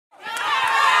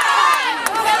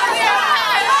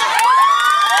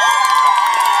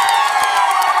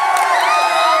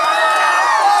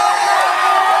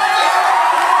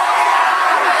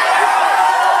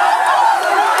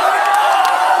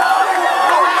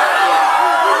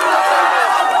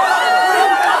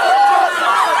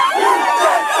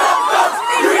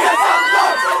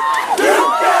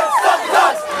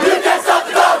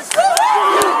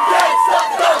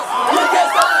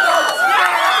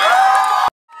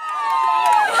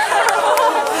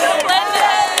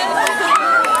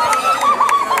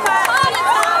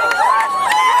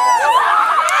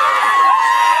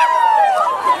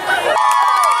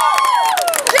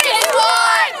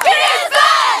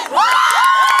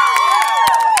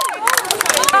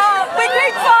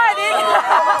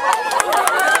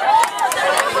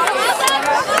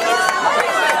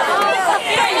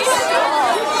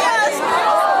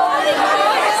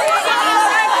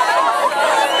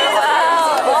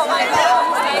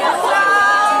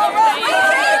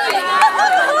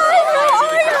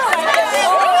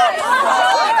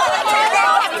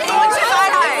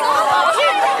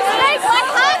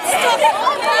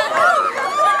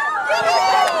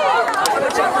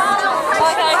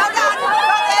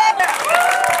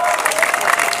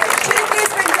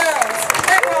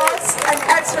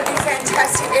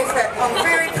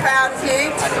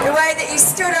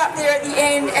stood up there at the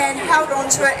end and held on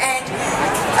to it, and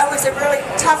it was a really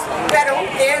tough battle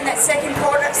there in that second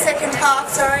half,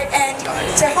 and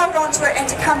to hold on to it and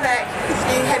to come back,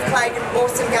 you have played an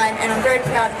awesome game, and I'm very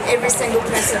proud of every single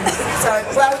person. So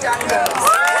well done, girls.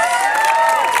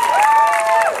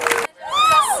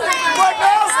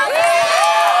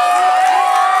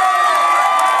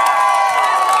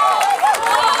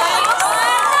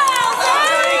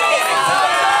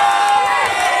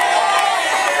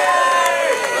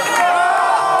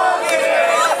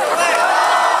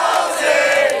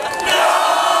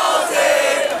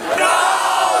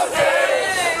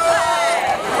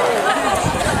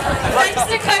 Thanks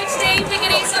to Coach Dean for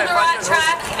getting us on the right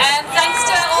track, and thanks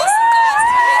to awesome girls.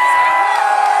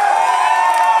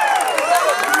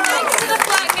 Thanks to the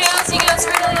Flat girls, you girls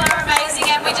really are amazing,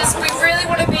 and we really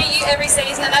want to beat you every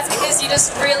season, and that's because you're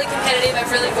just really competitive and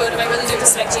really good, and we really do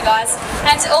respect you guys.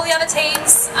 And to all the other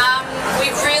teams,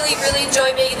 we really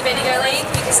enjoy being in the Bendigo League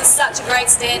because it's such a great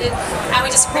standard, and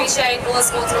we just appreciate all the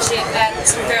sportsmanship and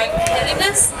great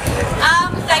competitiveness.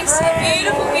 Thanks to the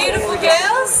beautiful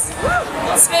girls.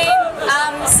 It's been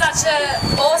such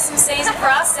an awesome season for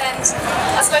us, and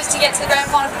I suppose to get to the grand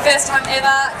final for the first time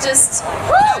ever, just,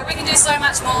 we can do so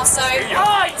much more. So